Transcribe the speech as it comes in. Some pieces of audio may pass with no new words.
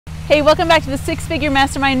Hey, welcome back to the Six Figure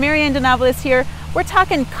Mastermind. Marianne Hickman here. We're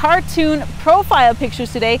talking cartoon profile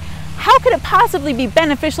pictures today. How could it possibly be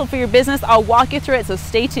beneficial for your business? I'll walk you through it, so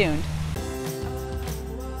stay tuned.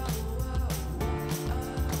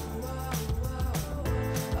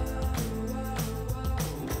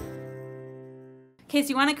 Okay, so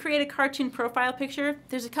you want to create a cartoon profile picture?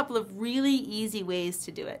 There's a couple of really easy ways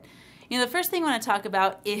to do it. The first thing I want to talk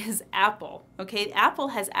about is Apple. Okay, Apple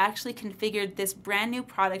has actually configured this brand new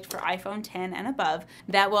product for iPhone 10 and above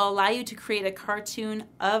that will allow you to create a cartoon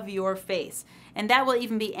of your face. And that will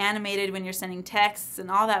even be animated when you're sending texts and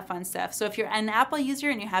all that fun stuff. So if you're an Apple user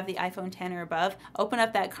and you have the iPhone 10 or above, open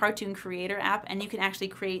up that Cartoon Creator app and you can actually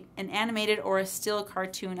create an animated or a still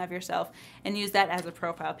cartoon of yourself and use that as a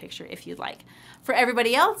profile picture if you'd like. For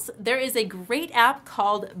everybody else, there is a great app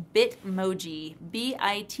called Bitmoji,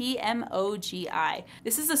 B-I-T-M-O-G-I.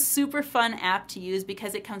 This is a super fun app to use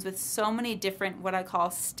because it comes with so many different what I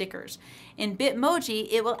call stickers. In Bitmoji,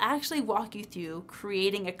 it will actually walk you through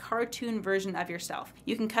creating a cartoon version of yourself.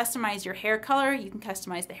 You can customize your hair color, you can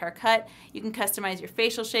customize the haircut, you can customize your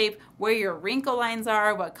facial shape, where your wrinkle lines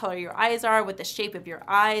are, what color your eyes are, what the shape of your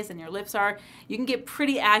eyes and your lips are. You can get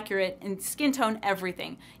pretty accurate in skin tone,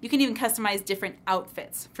 everything. You can even customize different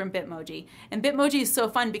outfits from Bitmoji. And Bitmoji is so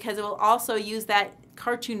fun because it will also use that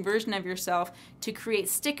cartoon version of yourself to create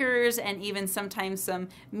stickers and even sometimes some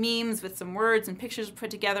memes with some words and pictures put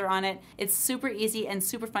together on it. It's super easy and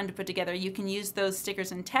super fun to put together. You can use those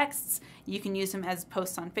stickers in texts, you can use them as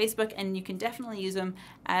posts on Facebook, and you can definitely use them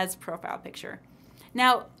as profile picture.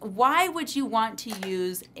 Now, why would you want to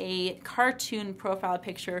use a cartoon profile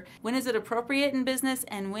picture? When is it appropriate in business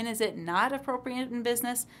and when is it not appropriate in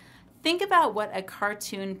business? Think about what a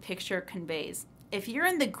cartoon picture conveys. If you're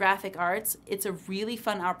in the graphic arts, it's a really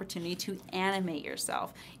fun opportunity to animate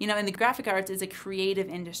yourself. And the graphic arts is a creative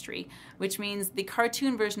industry, which means the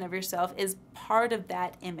cartoon version of yourself is part of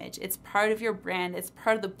that image. It's part of your brand. It's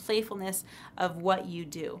part of the playfulness of what you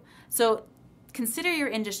do. So consider your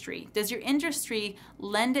industry. Does your industry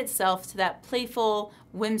lend itself to that playful,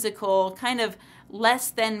 whimsical, kind of less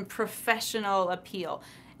than professional appeal?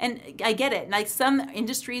 And I get it, like some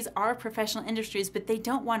industries are professional industries, but they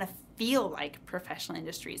don't want to feel like professional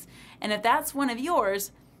industries. And if that's one of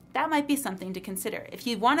yours, that might be something to consider. If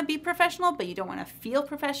you want to be professional, but you don't want to feel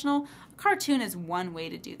professional, a cartoon is one way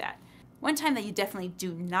to do that. One time that you definitely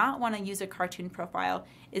do not want to use a cartoon profile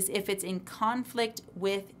is if it's in conflict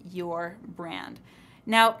with your brand.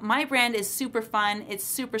 Now, my brand is super fun, it's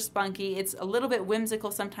super spunky, it's a little bit whimsical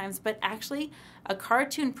sometimes, but actually a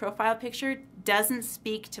cartoon profile picture doesn't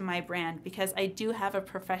speak to my brand because I do have a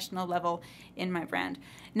professional level in my brand.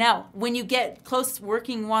 Now, when you get close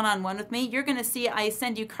working one-on-one with me, you're gonna see I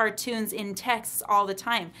send you cartoons in texts all the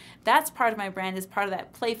time. That's part of my brand, is part of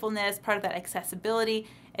that playfulness, part of that accessibility.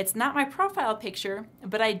 It's not my profile picture,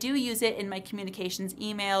 but I do use it in my communications,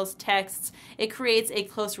 emails, texts. It creates a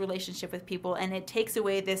close relationship with people and it takes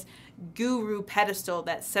away this guru pedestal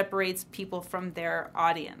that separates people from their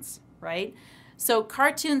audience, right? So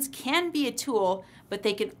cartoons can be a tool, but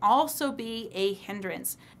they can also be a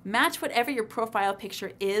hindrance. Match whatever your profile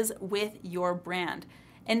picture is with your brand.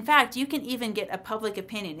 In fact, you can even get a public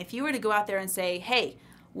opinion. If you were to go out there and say, hey,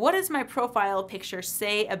 what does my profile picture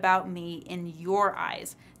say about me in your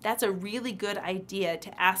eyes? That's a really good idea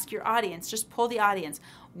to ask your audience. Just poll the audience.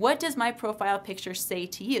 What does my profile picture say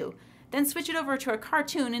to you? Then switch it over to a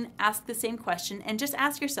cartoon and ask the same question and just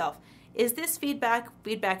ask yourself, is this feedback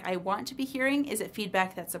I want to be hearing? Is it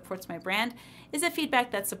feedback that supports my brand? Is it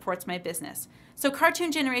feedback that supports my business? So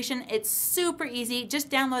cartoon generation, it's super easy. Just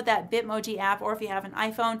download that Bitmoji app, or if you have an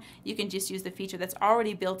iPhone, you can just use the feature that's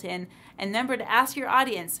already built in. And remember to ask your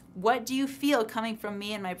audience, what do you feel coming from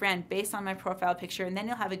me and my brand based on my profile picture? And then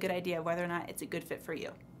you'll have a good idea of whether or not it's a good fit for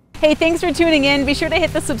you. Hey, thanks for tuning in. Be sure to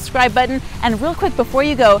hit the subscribe button. And real quick before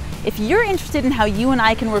you go, if you're interested in how you and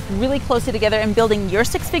I can work really closely together in building your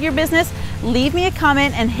six-figure business, leave me a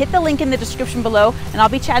comment and hit the link in the description below, and I'll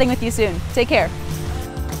be chatting with you soon. Take care.